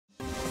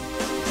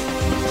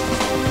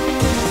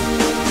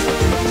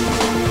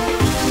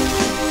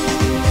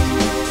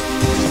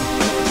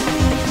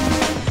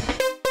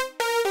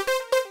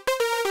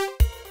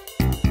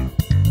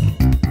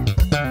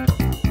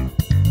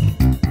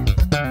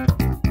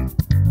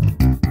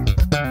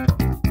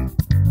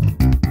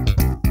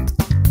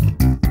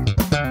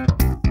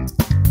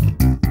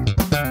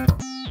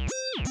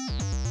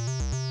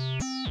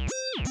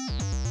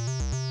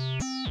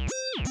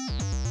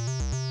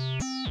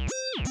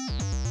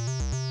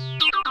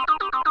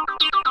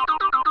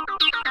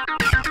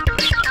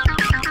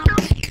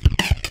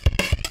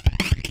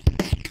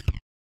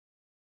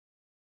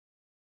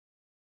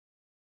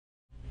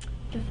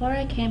Before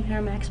I came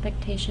here, my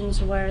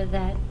expectations were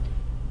that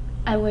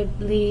I would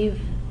leave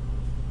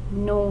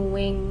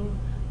knowing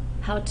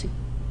how to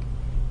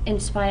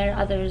inspire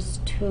others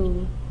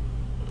to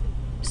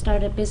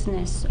start a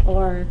business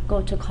or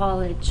go to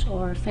college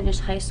or finish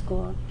high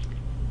school.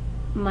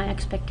 My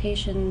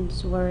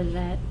expectations were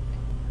that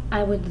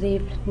I would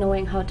leave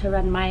knowing how to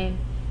run my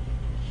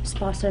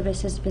spa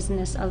services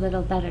business a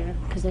little better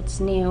because it's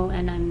new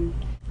and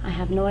I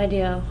have no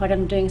idea what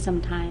I'm doing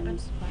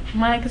sometimes.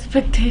 My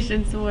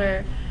expectations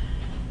were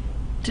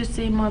to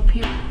see more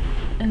people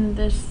in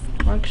this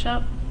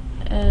workshop,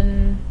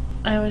 and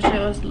I wish it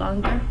was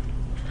longer.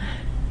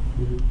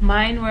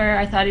 Mine were,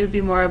 I thought it would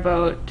be more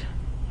about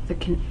the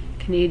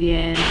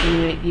Canadian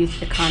Inuit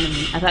youth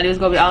economy. I thought it was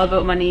going to be all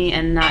about money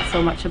and not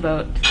so much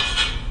about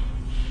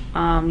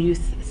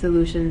youth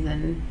solutions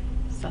and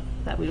stuff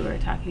that we were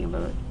talking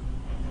about.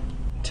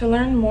 To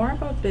learn more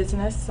about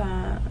business,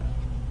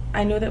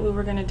 I knew that we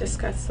were going to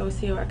discuss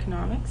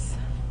socioeconomics.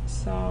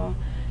 So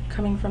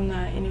coming from the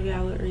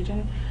Iqaluit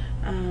region,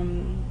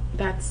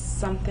 that's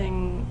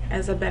something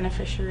as a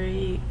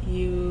beneficiary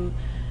you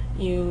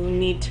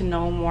need to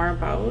know more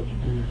about.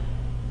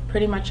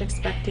 Pretty much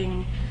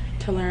expecting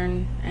to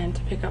learn and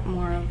to pick up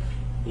more of,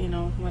 you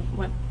know,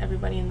 what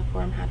everybody in the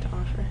forum had to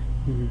offer.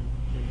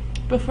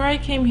 Before I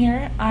came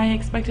here, I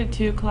expected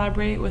to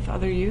collaborate with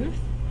other youth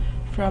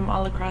from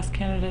all across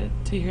Canada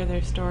to hear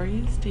their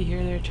stories, to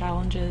hear their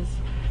challenges,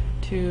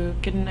 to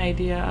get an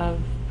idea of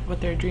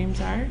what their dreams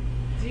are.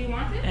 Do you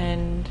want it?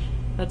 And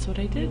that's what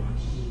I did.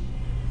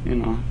 You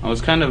know, I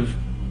was kind of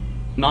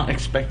not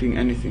expecting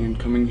anything and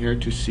coming here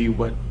to see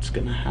what's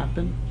gonna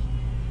happen.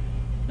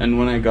 And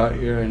when I got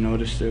here, I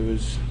noticed it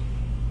was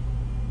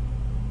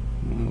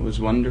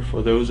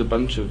wonderful. There was a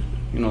bunch of,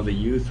 you know, the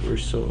youth were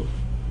so,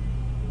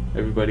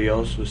 everybody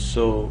else was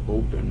so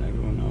open,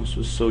 everyone else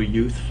was so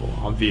youthful,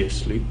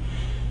 obviously.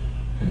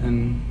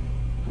 And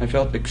I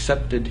felt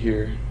accepted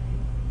here.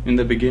 In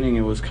the beginning,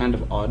 it was kind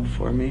of odd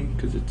for me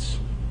because it's,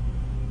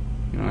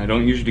 you know, I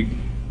don't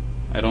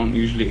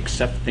usually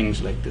accept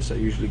things like this. I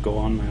usually go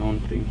on my own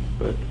thing.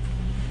 But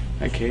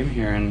I came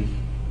here and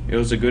it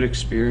was a good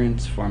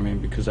experience for me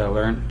because I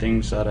learned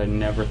things that I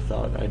never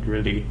thought I'd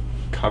really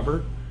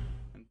cover.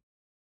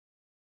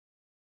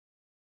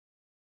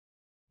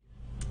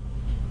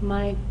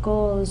 My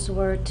goals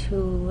were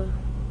to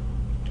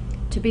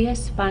be a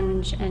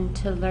sponge and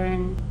to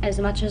learn as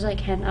much as I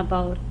can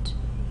about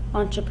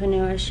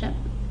entrepreneurship,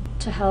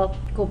 to help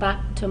go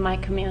back to my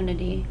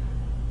community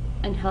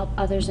and help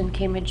others in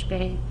Cambridge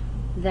Bay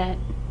that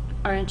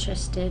are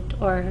interested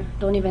or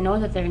don't even know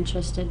that they're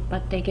interested,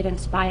 but they get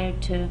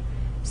inspired to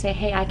say,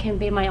 hey, I can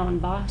be my own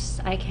boss.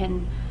 I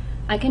can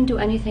do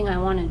anything I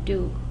want to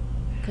do,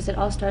 because it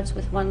all starts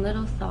with one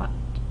little thought,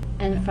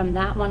 and from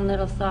that one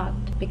little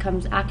thought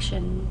becomes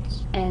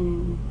actions.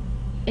 And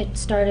it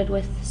started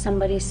with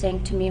somebody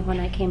saying to me when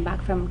I came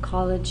back from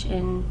college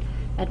in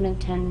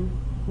Edmonton,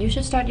 you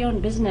should start your own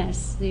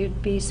business.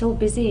 You'd be so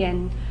busy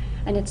and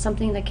it's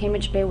something that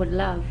Cambridge Bay would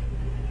love.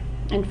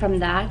 And from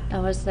that, I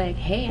was like,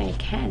 hey, I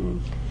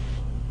can.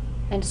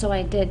 And so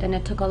I did, and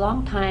it took a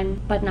long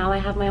time, but now I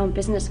have my own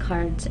business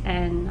cards,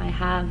 and I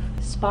have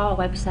a spa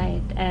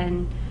website,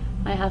 and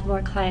I have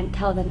more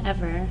clientele than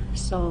ever.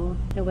 So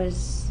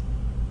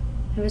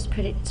it's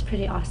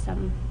pretty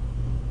awesome.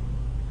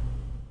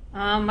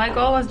 My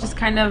goal was just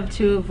kind of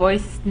to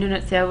voice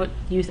Inuit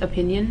youth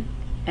opinion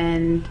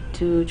and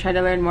to try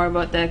to learn more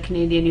about the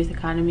Canadian youth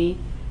economy,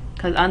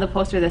 because on the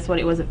poster that's what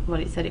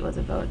it said it was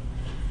about.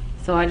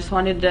 So I just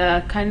wanted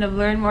to kind of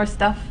learn more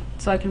stuff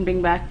so I can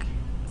bring back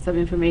some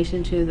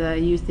information to the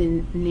youth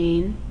in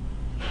Nain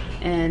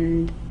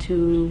and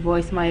to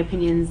voice my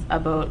opinions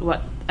about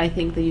what I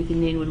think the youth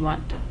in Nain would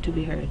want to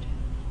be heard.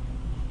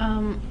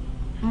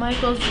 My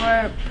goals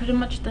were pretty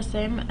much the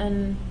same,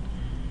 and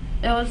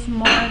it was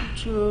more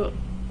to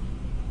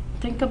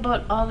think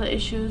about all the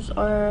issues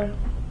or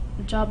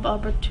job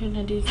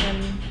opportunities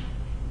and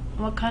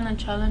what kind of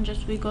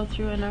challenges we go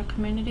through in our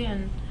community,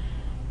 and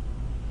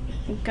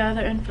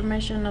gather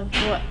information of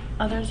what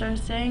others are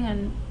saying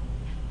and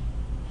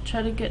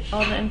try to get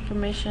all the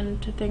information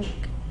to think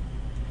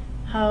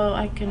how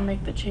I can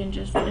make the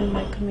changes in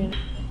my community.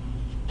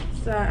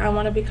 So I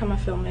want to become a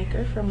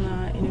filmmaker from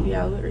the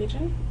Iqaluit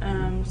region,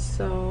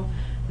 so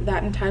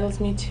that entitles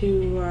me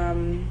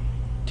to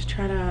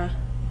try to,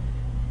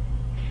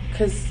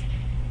 because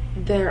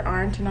there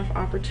aren't enough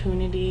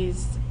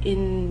opportunities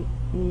in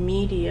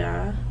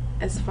media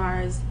as far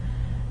as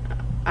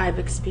I've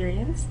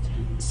experienced.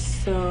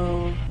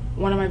 So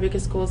one of my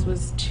biggest goals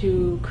was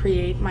to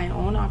create my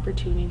own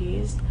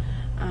opportunities,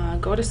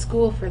 go to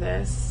school for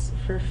this,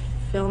 for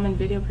film and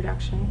video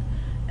production,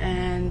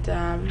 and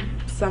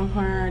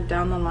somewhere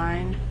down the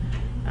line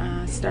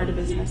start a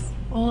business.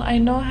 Well, I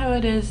know how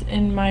it is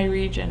in my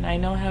region. I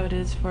know how it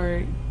is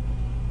for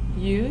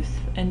youth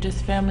and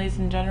just families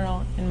in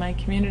general in my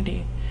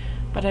community,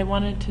 but I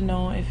wanted to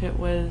know if it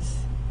was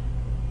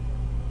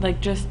like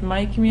just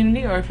my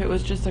community or if it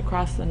was just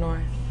across the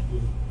north.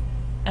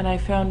 And I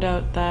found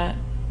out that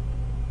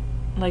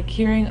like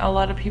hearing a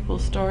lot of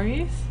people's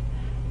stories,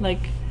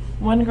 like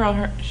one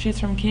girl, she's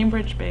from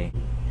Cambridge Bay,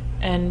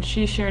 and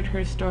she shared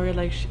her story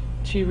like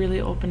she really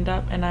opened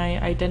up, and I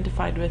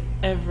identified with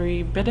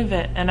every bit of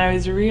it, and I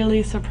was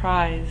really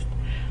surprised.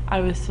 I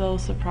was so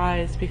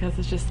surprised because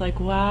it's just like,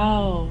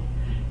 wow,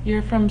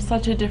 you're from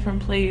such a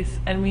different place,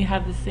 and we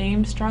have the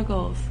same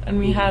struggles, and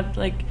we have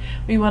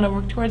we want to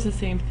work towards the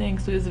same thing,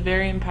 so it was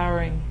very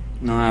empowering.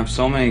 No, I have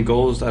so many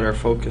goals that are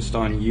focused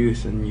on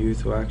youth and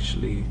youth who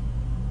actually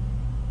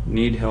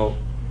need help,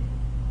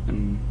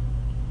 and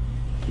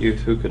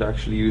youth who could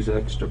actually use an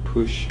extra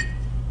push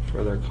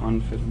for their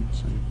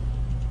confidence. And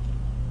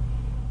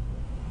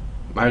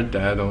my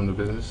dad owned a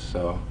business,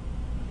 so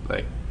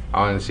I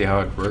want to see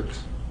how it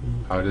works,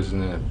 how it is in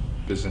the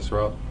business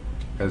world,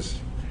 because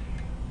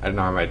I don't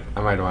know,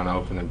 I might want to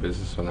open a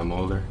business when I'm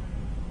older,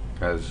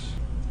 because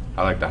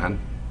I like to hunt,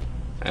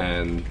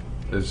 and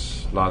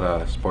there's a lot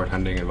of sport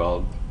hunting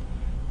involved.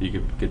 You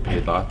could get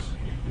paid lots,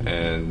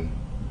 and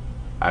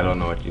I don't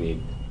know what you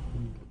need.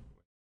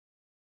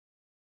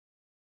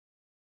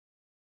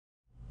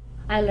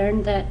 I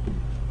learned that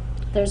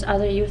there's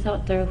other youth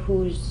out there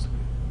who's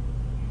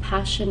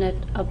passionate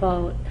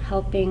about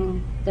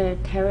helping their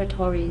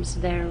territories,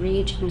 their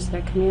regions,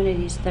 their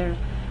communities, their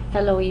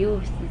fellow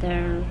youth,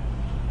 the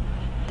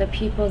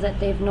people that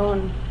they've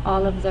known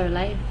all of their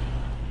life.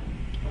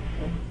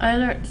 I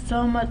learned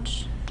so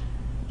much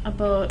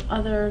about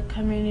other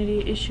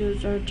community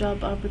issues or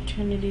job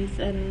opportunities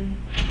and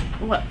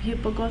what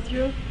people go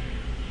through.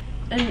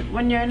 And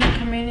when you're in a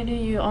community,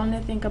 you only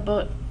think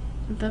about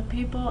the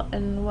people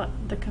and what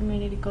the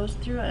community goes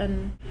through,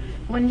 and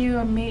when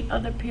you meet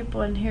other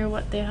people and hear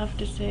what they have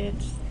to say,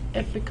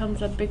 it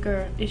becomes a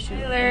bigger issue.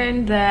 I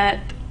learned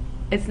that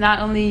it's not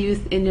only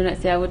youth in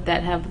Iqaluit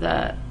that have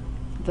the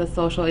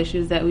social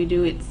issues that we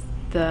do, it's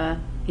the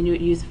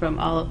Inuit youth from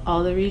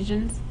all the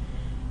regions.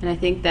 And I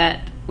think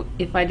that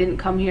if I didn't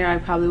come here, I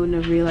probably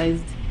wouldn't have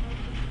realized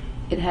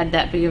it had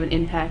that big of an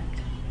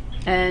impact.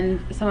 And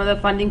some of the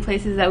funding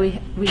places that we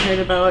heard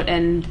about,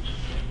 and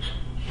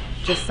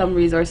just some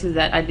resources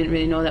that I didn't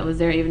really know that was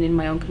there even in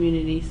my own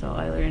community, so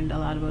I learned a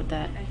lot about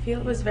that. I feel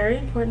it was very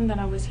important that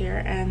I was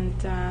here,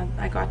 and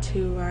I got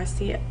to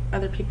see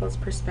other people's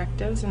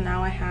perspectives, and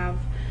now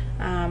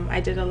I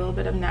did a little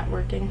bit of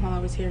networking while I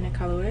was here in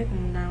Iqaluit,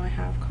 and now I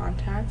have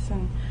contacts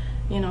and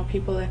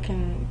people that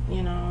can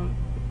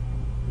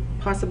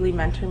possibly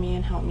mentor me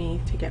and help me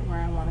to get where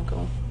I want to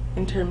go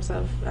in terms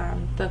of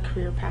the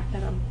career path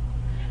that I'm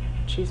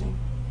choosing.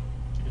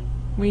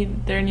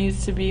 There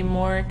needs to be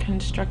more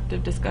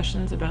constructive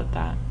discussions about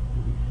that.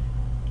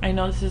 I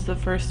know this is the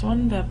first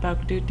one that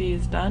Pauktuutit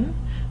has done,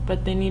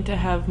 but they need to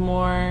have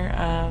more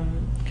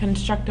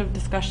constructive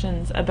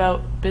discussions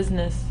about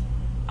business,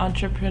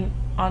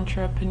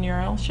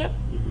 entrepreneurship.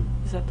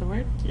 Is that the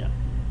word? Yeah.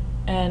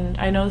 And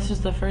I know this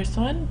is the first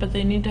one, but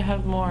they need to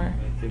have more.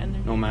 I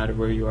think no matter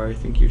where you are, I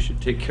think you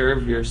should take care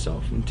of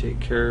yourself and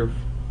take care of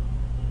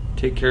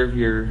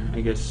your,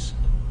 I guess,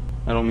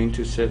 I don't mean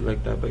to say it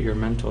like that, but your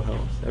mental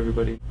health.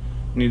 Everybody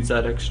needs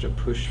that extra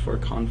push for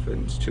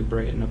confidence to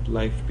brighten up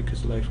life,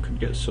 because life could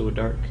get so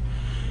dark.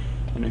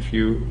 And if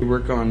you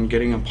work on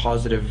getting a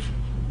positive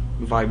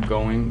vibe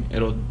going,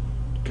 it'll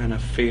kind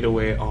of fade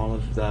away all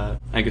of that,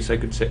 I guess I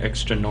could say,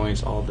 extra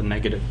noise, all the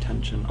negative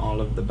tension,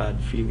 all of the bad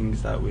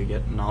feelings that we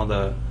get, and all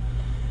the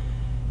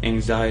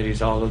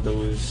anxieties, all of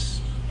those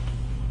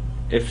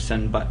ifs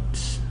and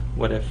buts.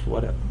 What if,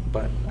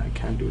 but I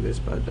can't do this,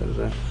 but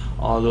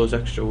all those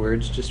extra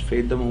words, just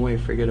fade them away,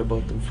 forget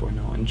about them for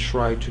now, and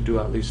try to do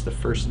at least the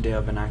first day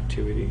of an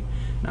activity.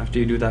 And after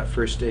you do that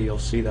first day, you'll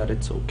see that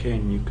it's okay,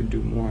 and you can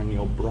do more, and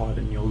you'll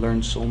broaden, you'll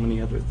learn so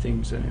many other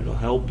things, and it'll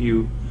help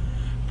you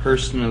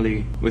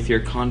personally with your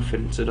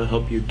confidence. It'll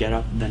help you get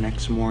up the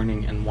next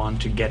morning and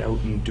want to get out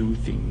and do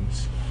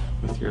things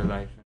with your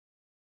life.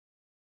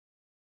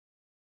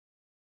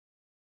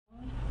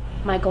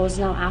 My goal is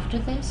now after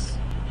this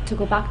to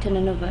go back to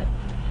Nunavut.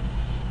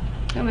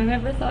 And I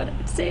never thought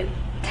I'd say it.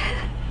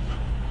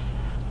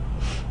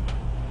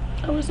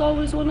 I was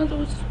always one of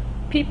those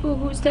people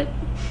who said,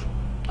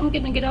 I'm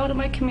gonna get out of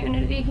my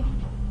community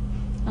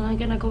and I'm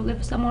gonna go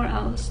live somewhere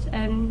else.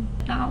 And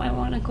now I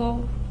wanna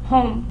go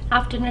home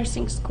after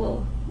nursing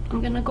school.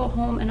 I'm gonna go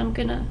home and I'm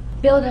gonna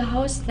build a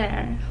house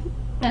there.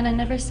 And I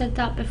never said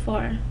that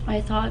before.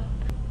 I thought,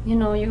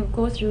 you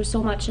go through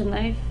so much in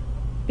life.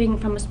 Being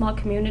from a small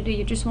community,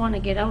 you just want to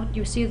get out,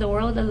 you see the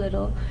world a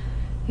little.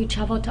 You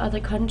travel to other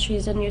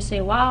countries and you say,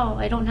 wow,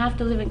 I don't have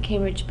to live in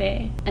Cambridge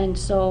Bay. And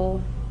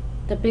so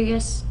the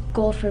biggest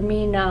goal for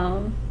me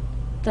now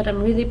that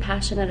I'm really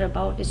passionate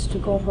about is to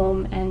go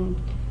home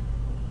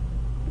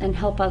and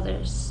help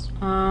others.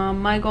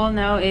 My goal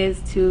now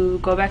is to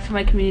go back to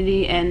my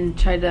community and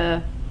try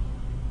to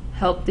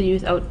help the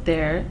youth out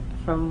there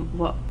from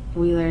what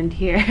we learned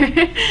here.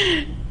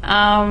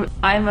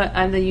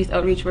 I'm the youth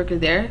outreach worker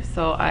there,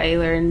 so I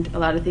learned a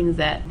lot of things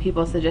that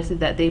people suggested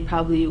that they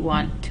probably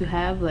want to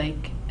have,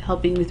 like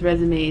helping with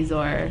resumes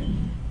or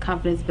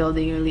confidence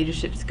building or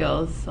leadership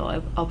skills.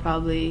 So I'll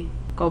probably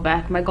go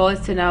back. My goal is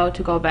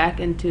to go back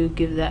and to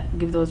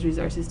give those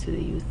resources to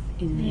the youth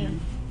in the end.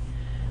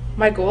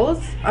 My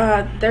goals,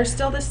 they're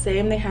still the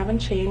same. They haven't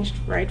changed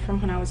right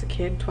from when I was a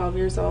kid, 12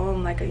 years old.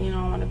 I'm like, I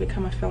want to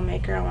become a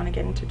filmmaker. I want to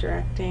get into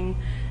directing,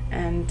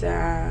 and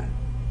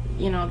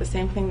the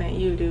same thing that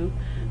you do.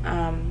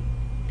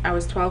 I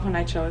was 12 when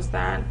I chose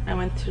that. I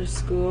went through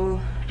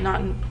school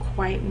not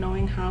quite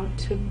knowing how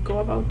to go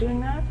about doing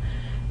that,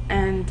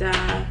 and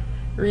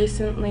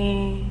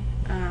recently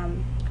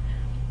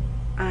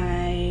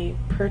I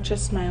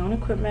purchased my own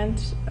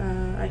equipment.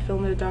 I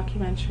filmed a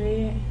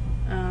documentary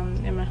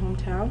in my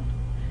hometown,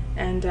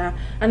 and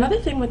another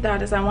thing with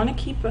that is I want to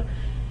keep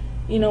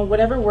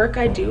whatever work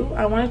I do,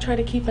 I want to try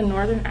to keep a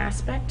northern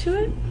aspect to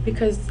it,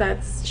 because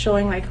that's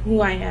showing like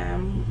who I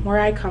am, where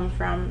I come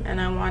from, and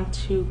I want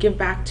to give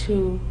back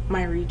to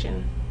my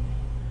region.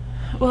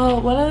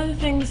 Well, one of the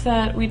things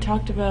that we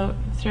talked about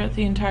throughout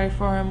the entire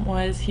forum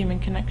was human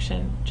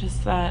connection.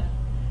 Just that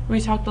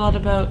we talked a lot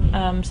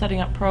about setting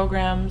up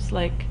programs,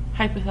 like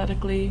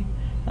hypothetically,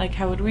 like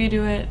how would we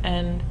do it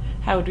and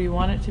how would we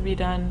want it to be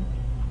done.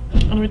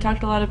 And we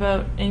talked a lot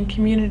about in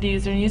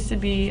communities there needs to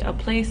be a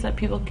place that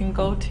people can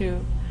go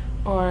to,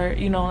 or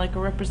like a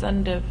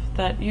representative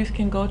that youth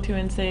can go to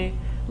and say,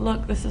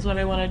 look, this is what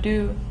I want to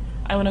do.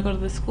 I want to go to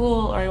the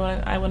school, or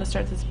I want to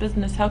start this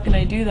business. How can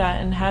I do that?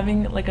 And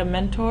having like a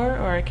mentor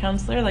or a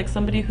counselor, like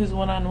somebody who's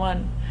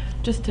one-on-one,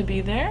 just to be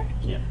there,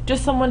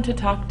 just someone to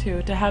talk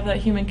to have that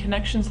human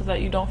connection so that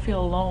you don't feel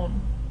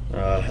alone.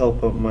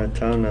 Help out my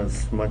town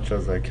as much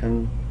as I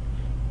can,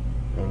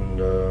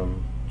 and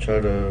try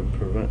to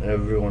prevent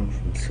everyone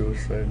from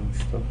suicide and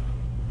stuff.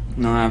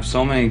 No, I have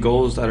so many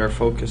goals that are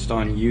focused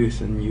on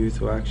youth and youth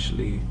who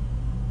actually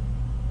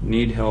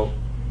need help,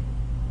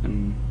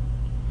 and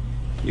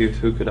youth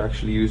who could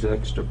actually use an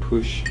extra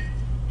push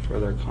for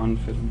their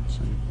confidence.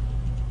 And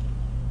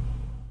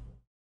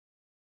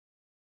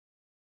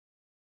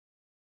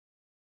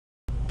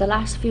the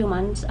last few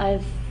months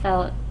I've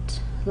felt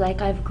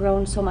like I've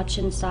grown so much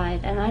inside,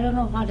 and I don't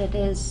know what it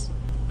is,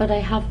 but I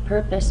have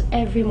purpose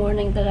every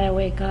morning that I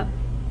wake up.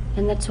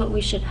 And that's what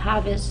we should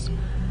have, is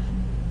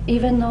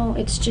even though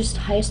it's just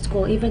high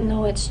school, even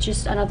though it's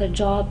just another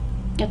job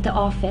at the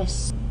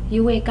office,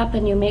 you wake up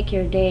and you make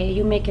your day,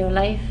 you make your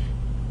life.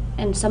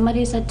 And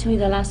somebody said to me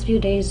the last few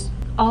days,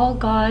 all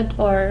God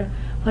or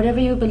whatever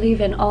you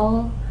believe in,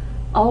 all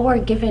we're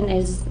given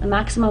is a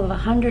maximum of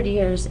 100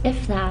 years,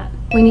 if that.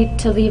 We need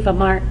to leave a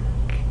mark.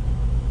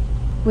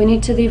 We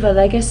need to leave a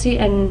legacy,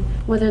 and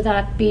whether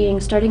that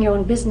being starting your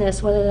own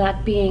business, whether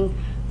that being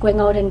going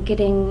out and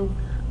getting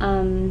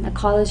a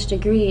college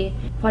degree,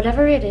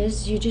 whatever it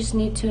is, you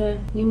need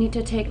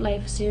to take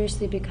life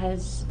seriously,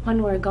 because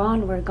when we're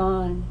gone, we're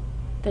gone.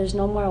 There's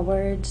no more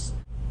words.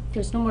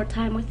 There's no more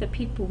time with the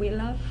people we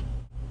love.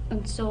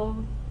 And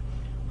so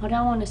what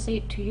I want to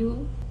say to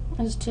you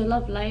is to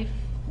love life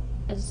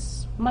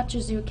as much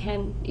as you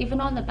can,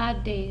 even on the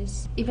bad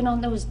days. Even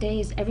on those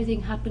days,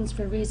 everything happens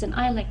for a reason,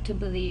 I like to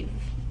believe.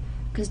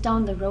 Because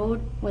down the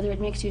road, whether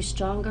it makes you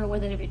stronger,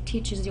 whether it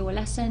teaches you a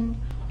lesson,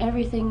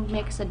 everything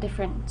makes a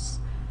difference.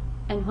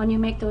 And when you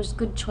make those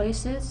good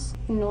choices,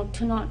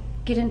 to not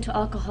get into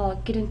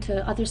alcohol, get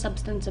into other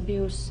substance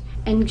abuse,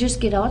 and just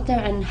get out there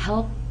and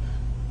help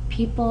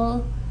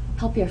people,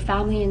 help your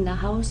family in the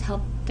house,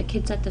 help the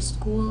kids at the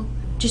school.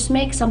 Just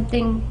make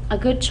a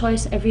good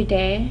choice every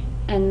day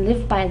and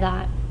live by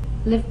that.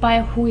 Live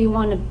by who you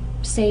want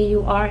to say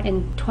you are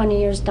in 20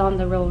 years down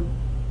the road.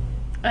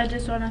 I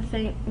just want to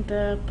thank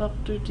the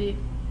Pauktuutit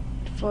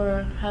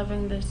for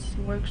having this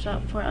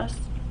workshop for us,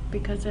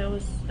 because it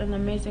was an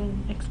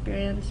amazing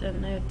experience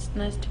and it's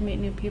nice to meet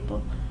new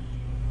people.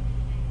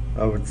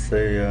 I would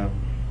say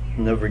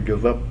never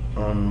give up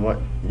on what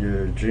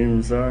your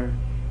dreams are.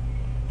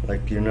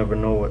 Like, you never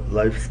know what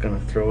life's gonna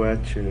throw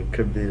at you. It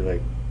could be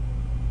like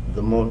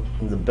the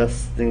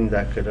best thing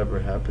that could ever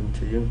happen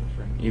to you.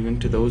 even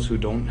to those who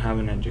don't have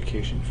an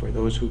education, for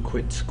those who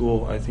quit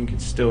school, I think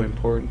it's still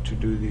important to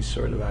do these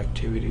sort of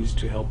activities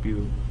to help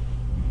you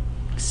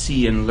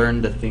see and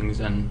learn the things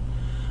and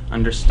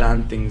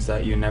understand things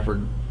that you never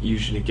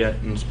usually get.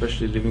 And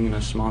especially living in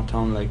a small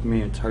town like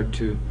me, it's hard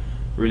to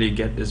really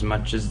get as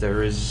much as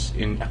there is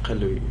in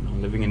Iqaluit. You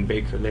know, living in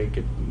Baker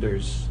Lake,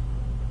 there's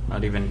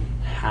not even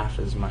half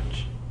as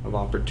much of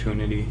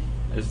opportunity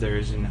as there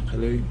is in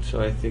Iqaluit.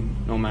 So I think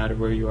no matter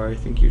where you are, I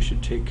think you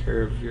should take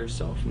care of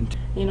yourself. And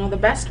you know, the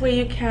best way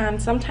you can.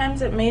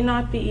 Sometimes it may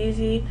not be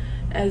easy,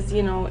 as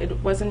you know,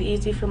 it wasn't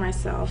easy for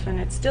myself, and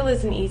it still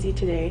isn't easy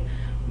today.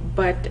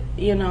 But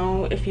you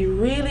know, if you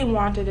really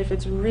want it, if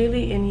it's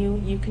really in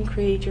you, you can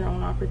create your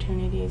own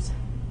opportunities.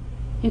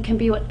 You can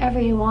be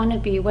whatever you want to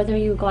be, whether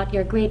you got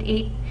your grade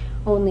 8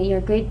 only, your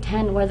grade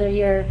 10, whether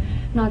you're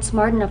not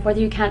smart enough,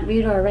 whether you can't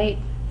read or write.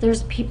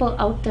 There's people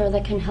out there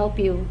that can help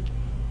you.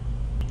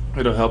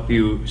 it'll help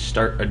you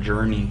start a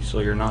journey, so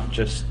you're not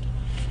just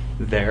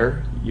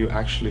there, you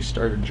actually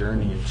start a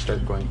journey and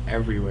start going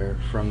everywhere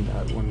from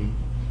that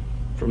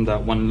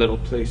one little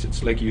place.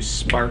 It's like you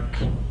spark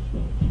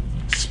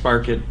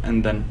it,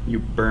 and then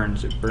it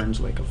burns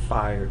like a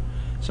fire.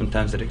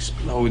 Sometimes it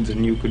explodes,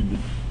 and you could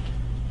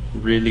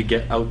really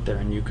get out there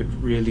and you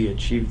could really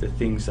achieve the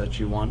things that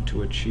you want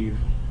to achieve.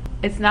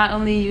 it's not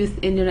only youth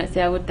in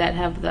Inuit that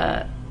have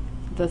the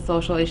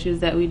social issues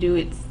that we do.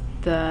 It's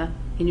the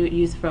Inuit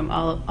youth from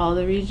all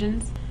the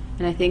regions,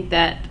 and I think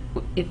that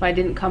if I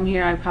didn't come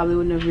here, I probably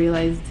wouldn't have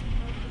realized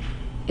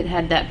it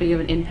had that big of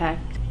an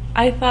impact.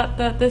 I thought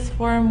that this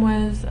forum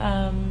was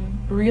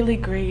really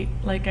great.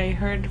 Like, I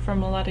heard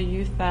from a lot of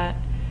youth that,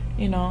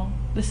 you know,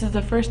 this is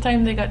the first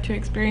time they got to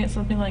experience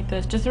something like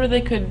this, just where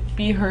they could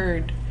be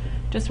heard,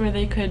 just where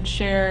they could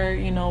share,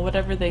 you know,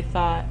 whatever they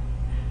thought.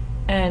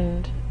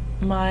 And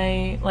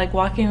like,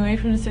 walking away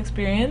from this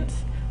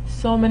experience,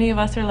 so many of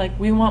us are like,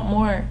 we want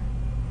more.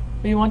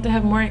 We want to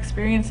have more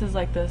experiences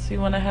like this. We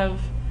want to have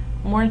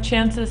more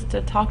chances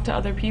to talk to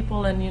other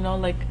people and, you know,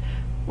 like,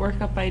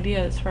 work up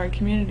ideas for our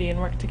community and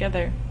work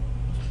together.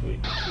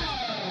 Sweet.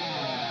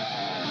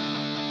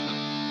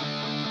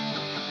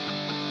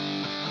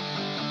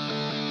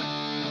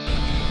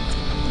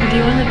 Do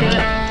you want to do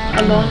it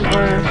alone,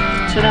 or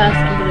should I ask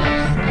somebody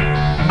else?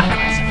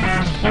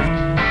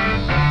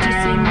 To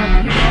see more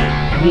people?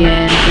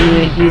 Yeah,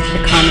 Inuit youth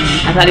economy.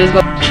 I thought it was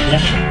going.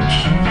 Yeah.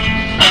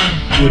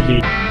 Would be.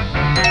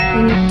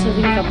 We need to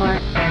leave a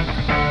mark.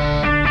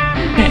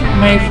 Okay,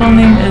 my full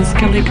name is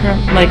Kelly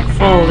like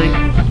full, like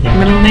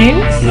middle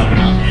names? No,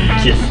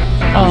 just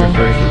Oh. your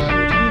first name.